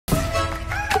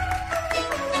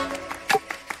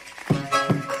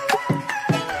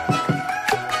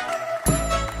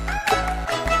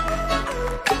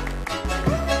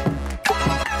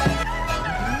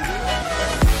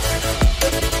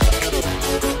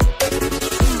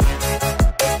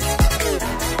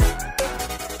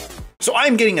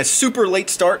I'm getting a super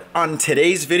late start on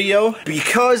today's video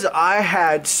because I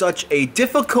had such a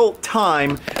difficult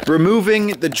time removing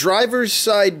the driver's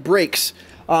side brakes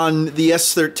on the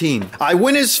S13. I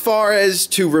went as far as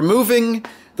to removing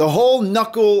the whole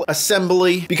knuckle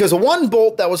assembly because one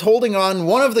bolt that was holding on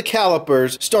one of the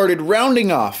calipers started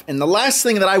rounding off, and the last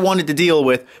thing that I wanted to deal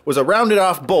with was a rounded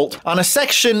off bolt on a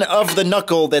section of the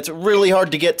knuckle that's really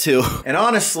hard to get to. And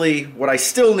honestly, what I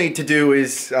still need to do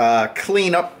is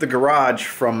clean up the garage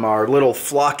from our little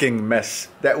flocking mess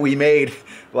that we made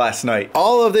last night.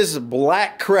 All of this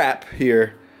black crap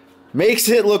here makes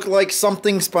it look like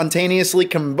something spontaneously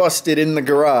combusted in the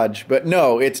garage, but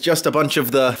no, it's just a bunch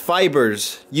of the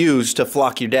fibers used to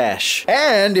flock your dash.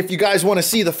 And if you guys want to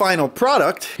see the final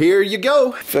product, here you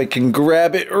go. If I can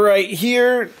grab it right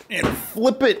here and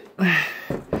flip it,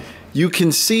 you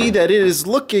can see that it is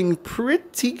looking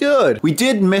pretty good. We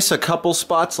did miss a couple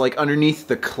spots, like underneath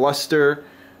the cluster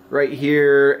right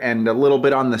here and a little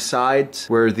bit on the sides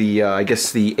where the, I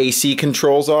guess the AC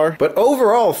controls are. But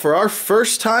overall, for our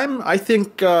first time, I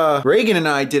think Reagan and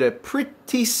I did a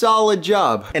pretty solid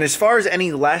job. And as far as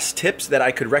any last tips that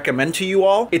I could recommend to you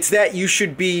all, it's that you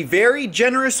should be very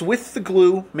generous with the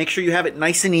glue. Make sure you have it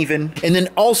nice and even. And then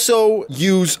also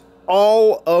use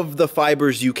all of the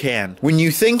fibers you can. When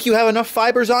you think you have enough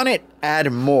fibers on it,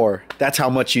 add more. That's how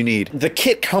much you need. The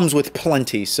kit comes with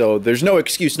plenty, so there's no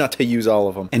excuse not to use all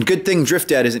of them. And good thing Drift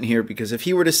Dad isn't here, because if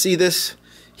he were to see this,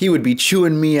 he would be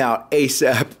chewing me out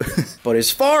ASAP. But as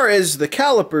far as the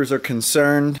calipers are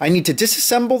concerned, I need to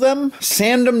disassemble them,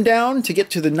 sand them down to get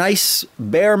to the nice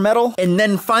bare metal, and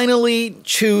then finally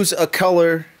choose a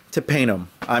color to paint them.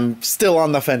 I'm still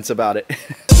on the fence about it.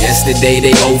 Yesterday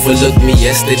they overlooked me,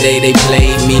 yesterday they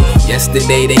played me.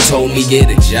 Yesterday they told me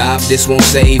get a job, this won't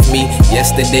save me.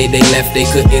 Yesterday they left, they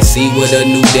couldn't see what a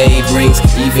new day brings.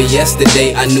 Even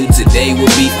yesterday I knew today would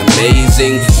be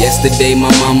amazing. Yesterday my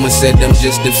mama said I'm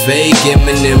just a fake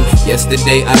Eminem.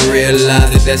 Yesterday I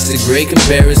realized that that's a great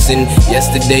comparison.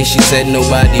 Yesterday she said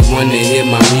nobody wanna hear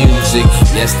my music.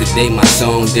 Yesterday my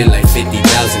song did like 50,000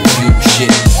 views,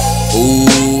 shit.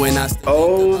 Ooh, and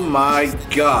oh my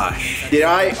gosh. Did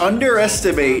I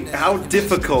underestimate how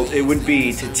difficult it would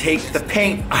be to take the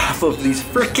paint off of these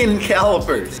freaking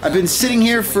calipers? I've been sitting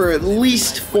here for at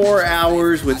least 4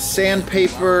 hours with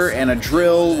sandpaper and a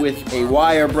drill with a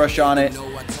wire brush on it,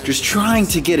 just trying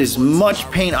to get as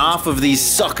much paint off of these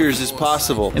suckers as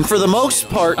possible. And for the most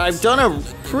part, I've done a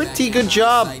pretty good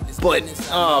job, but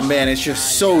oh man, it's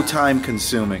just so time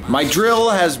consuming. My drill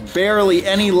has barely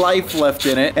any life left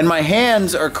in it, and my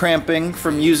hands are cramping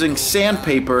from using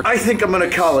sandpaper. I think I'm gonna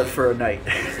call it for a night.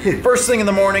 First thing in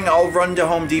the morning, I'll run to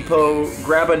Home Depot,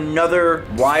 grab another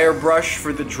wire brush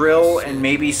for the drill, and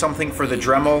maybe something for the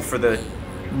Dremel for the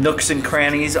nooks and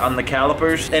crannies on the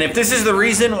calipers. And if this is the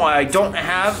reason why I don't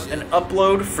have an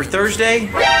upload for Thursday,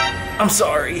 I'm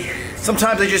sorry.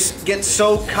 Sometimes I just get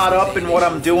so caught up in what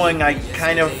I'm doing, I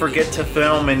kind of forget to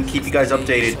film and keep you guys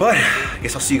updated. But I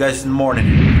guess I'll see you guys in the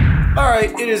morning. All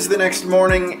right, it is the next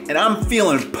morning and I'm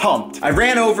feeling pumped. I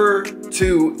ran over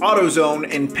to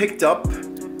AutoZone and picked up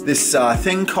this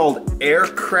thing called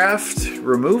aircraft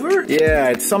remover. Yeah,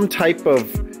 it's some type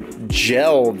of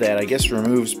gel that I guess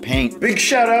removes paint. Big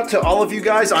shout out to all of you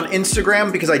guys on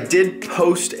Instagram, because I did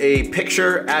post a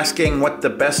picture asking what the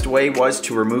best way was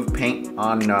to remove paint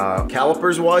on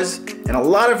calipers was, and a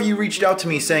lot of you reached out to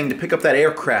me saying to pick up that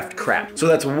aircraft crap. So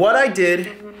that's what I did,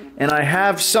 and I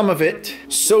have some of it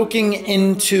soaking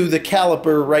into the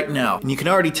caliper right now. And you can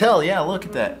already tell, yeah, look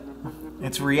at that.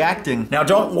 It's reacting. Now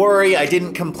don't worry, I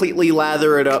didn't completely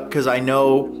lather it up because I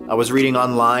know I was reading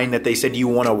online that they said you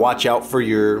want to watch out for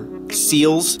your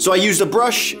seals. So I used a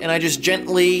brush and I just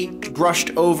gently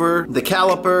brushed over the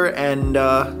caliper, and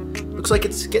looks like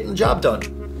it's getting the job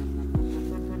done.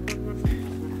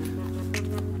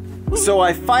 So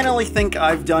I finally think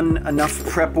I've done enough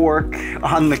prep work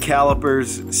on the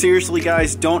calipers. Seriously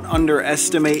guys, don't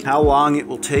underestimate how long it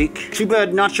will take. Too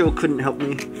bad Nacho couldn't help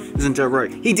me, isn't that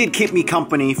right? He did keep me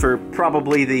company for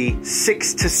probably the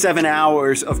 6 to 7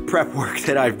 hours of prep work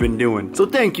that I've been doing. So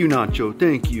thank you, Nacho,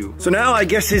 thank you. So now I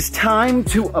guess it's time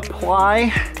to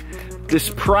apply this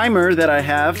primer that I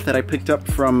have that I picked up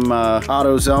from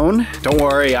AutoZone. Don't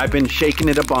worry, I've been shaking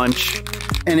it a bunch.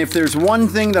 And if there's one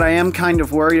thing that I am kind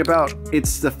of worried about,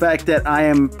 it's the fact that I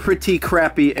am pretty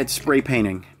crappy at spray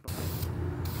painting.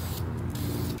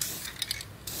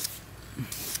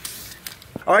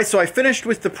 All right, so I finished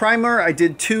with the primer. I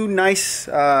did 2 nice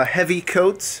heavy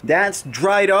coats. That's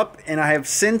dried up, and I have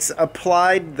since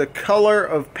applied the color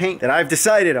of paint that I've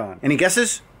decided on. Any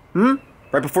guesses?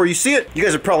 Right before you see it? You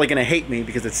guys are probably gonna hate me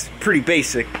because it's pretty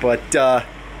basic, but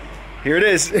here it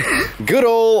is. Good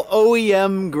old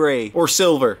OEM gray or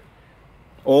silver.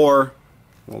 Or,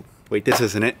 well, wait, this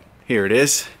isn't it. Here it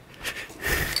is.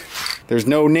 There's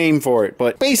no name for it,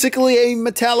 but basically a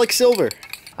metallic silver.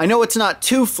 I know it's not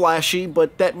too flashy,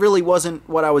 but that really wasn't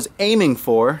what I was aiming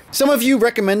for. Some of you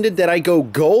recommended that I go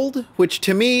gold, which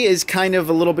to me is kind of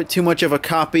a little bit too much of a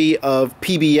copy of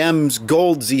PBM's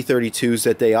gold Z32s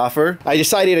that they offer. I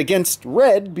decided against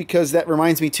red because that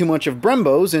reminds me too much of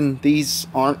Brembos, and these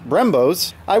aren't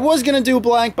Brembos. I was gonna do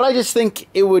black, but I just think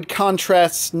it would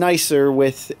contrast nicer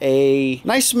with a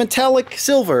nice metallic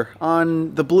silver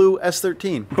on the blue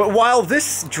S13. But while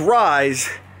this dries,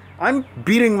 I'm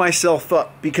beating myself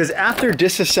up because after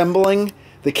disassembling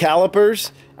the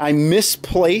calipers, I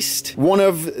misplaced one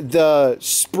of the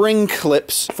spring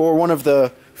clips for one of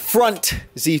the front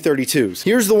Z32s.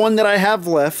 Here's the one that I have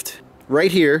left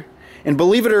right here. And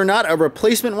believe it or not, a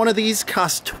replacement one of these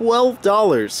costs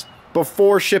 $12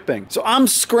 before shipping. So I'm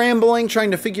scrambling, trying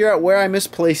to figure out where I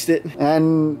misplaced it.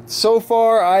 And so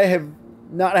far I have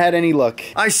not had any luck.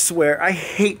 I swear, I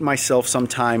hate myself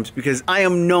sometimes because I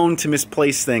am known to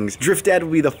misplace things. Drift Dad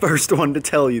will be the first one to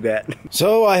tell you that.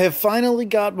 So I have finally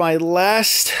got my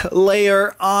last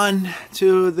layer on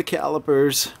to the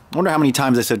calipers. I wonder how many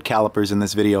times I said calipers in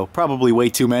this video. Probably way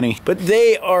too many. But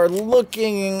they are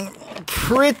looking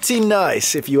pretty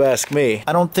nice, if you ask me.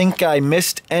 I don't think I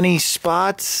missed any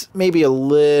spots, maybe a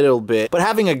little bit. But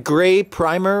having a gray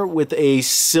primer with a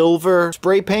silver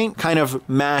spray paint kind of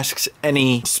masks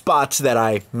any spots that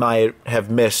I might have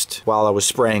missed while I was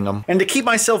spraying them. And to keep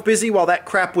myself busy while that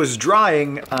crap was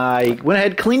drying, I went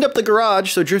ahead, cleaned up the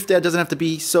garage so Drift Dad doesn't have to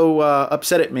be so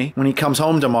upset at me when he comes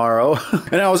home tomorrow.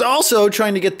 And I was also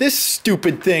trying to get this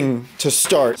stupid thing to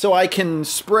start so I can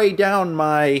spray down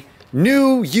my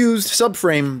new used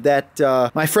subframe that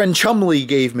my friend Chumley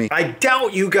gave me. I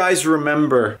doubt you guys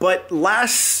remember, but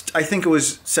last, I think it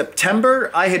was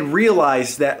September, I had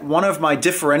realized that one of my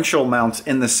differential mounts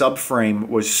in the subframe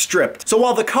was stripped. So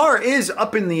while the car is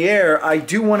up in the air, I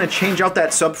do want to change out that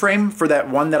subframe for that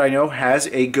one that I know has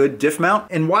a good diff mount.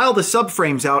 And while the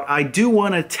subframe's out, I do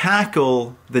want to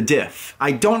tackle the diff.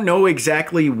 I don't know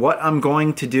exactly what I'm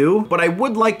going to do, but I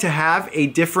would like to have a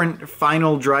different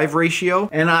final drive ratio,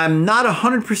 and I'm not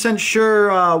 100%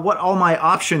 sure what all my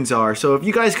options are. So if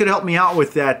you guys could help me out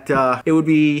with that, it would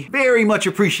be very much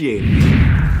appreciated.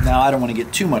 Now, I don't want to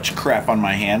get too much crap on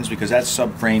my hands because that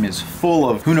subframe is full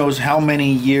of who knows how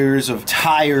many years of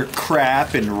tire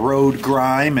crap and road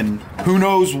grime and who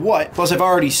knows what. Plus, I've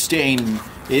already stained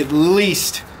at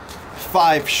least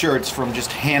 5 shirts from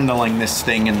just handling this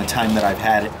thing in the time that I've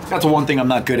had it. That's the one thing I'm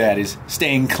not good at, is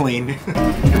staying clean.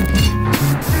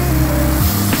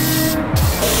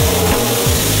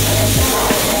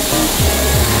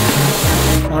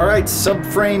 Alright,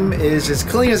 subframe is as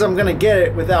clean as I'm gonna get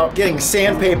it without getting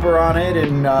sandpaper on it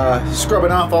and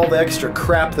scrubbing off all the extra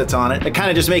crap that's on it. It kind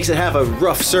of just makes it have a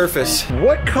rough surface.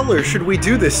 What color should we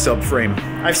do this subframe?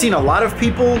 I've seen a lot of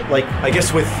people, like, I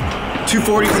guess with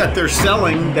 240s that they're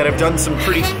selling that have done some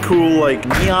pretty cool like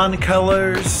neon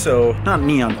colors. So not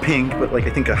neon pink, but like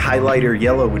I think a highlighter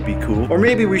yellow would be cool. Or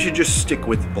maybe we should just stick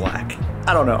with black.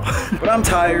 I don't know. But I'm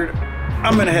tired.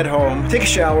 I'm gonna head home, take a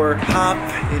shower, hop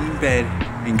in bed,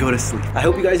 and go to sleep. I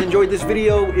hope you guys enjoyed this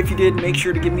video. If you did, make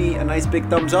sure to give me a nice big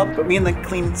thumbs up. But me and the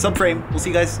clean subframe, we'll see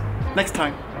you guys next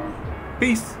time.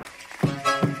 Peace.